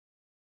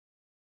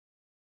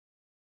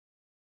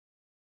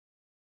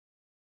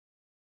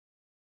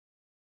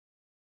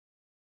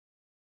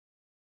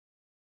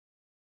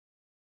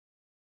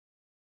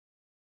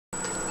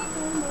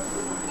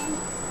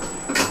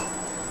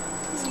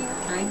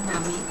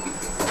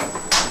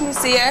Can you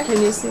see her?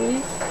 Can you see?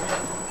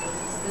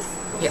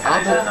 Yeah,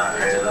 I'll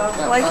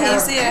go. Why can't you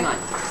see her?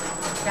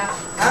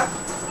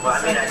 Well,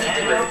 I mean, I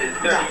can, but it's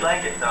 30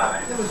 blankets on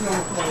it.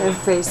 Her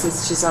face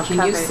is, she's all Can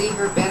covered. you see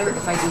her better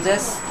if I do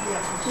this?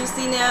 Can you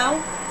see now?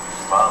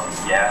 Well,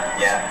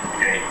 yeah,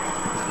 great.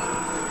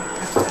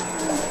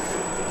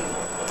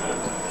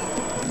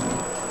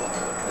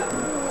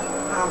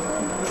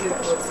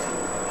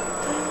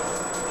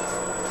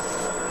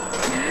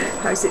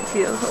 How's it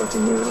feel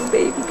holding your little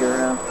baby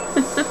girl?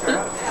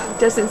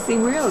 Doesn't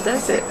seem real,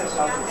 does it?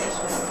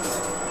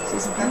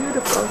 She's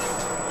beautiful.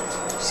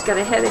 She's got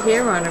a head of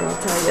hair on her,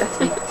 I'll tell you.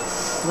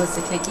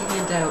 Melissa, take your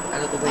hand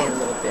out of the way a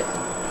little bit.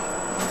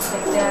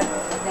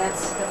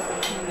 That's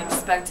I didn't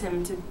expect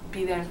him to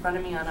be there in front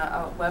of me on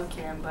a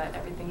webcam, but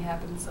everything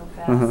happened so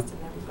fast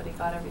and everybody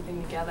got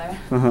everything together.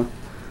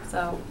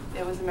 So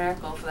it was a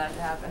miracle for that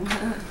to happen.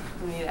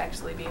 For me to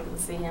actually be able to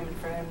see him and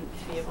for him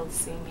to be able to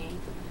see me.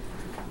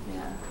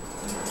 Yeah.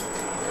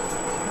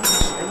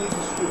 I need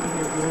to scoot in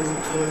here really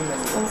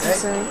Oh,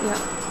 sorry, yeah.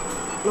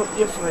 Look,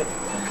 you're fine.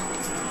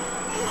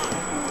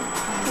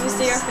 Can you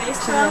see your face,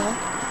 Charles?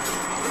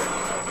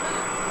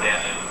 Yeah.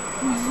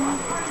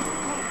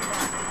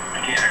 I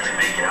can't really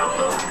make it out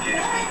though.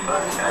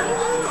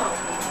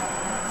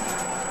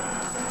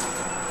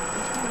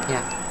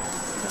 Yeah.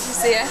 Can you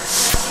see her?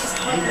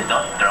 Jesus,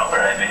 don't throw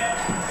her at me.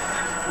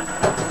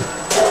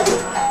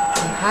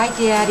 Hi,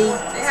 Daddy.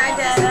 Say hi,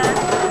 Dada.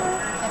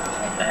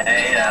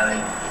 Hey,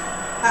 darling.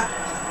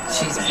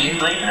 She's Is she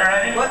beautiful. sleeping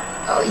already? What?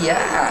 Oh,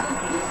 yeah.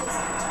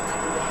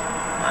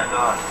 My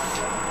God.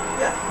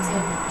 Yeah.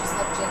 Just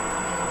let Jen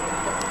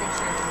put the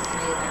picture of the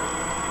three of them.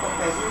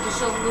 Okay.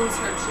 She'll lose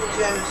her. She is.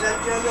 Jen, is that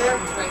Jen there?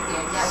 Jen's right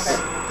there. Yeah. Okay.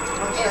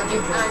 One And second, you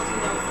Jen. auntie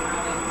knows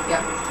about it.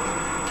 Yeah.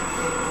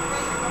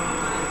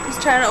 She's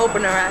trying to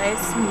open her eyes.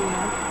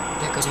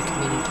 They're going to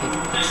communicate a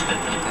picture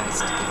of you guys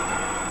together.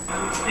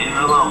 Leave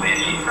her alone, man.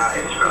 She's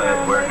tired. She's probably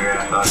at work her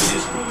ass off.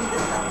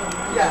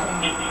 Yeah.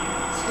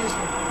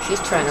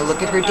 She's trying to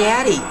look at her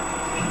daddy.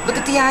 Look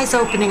at the eyes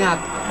opening up.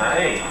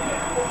 Hey.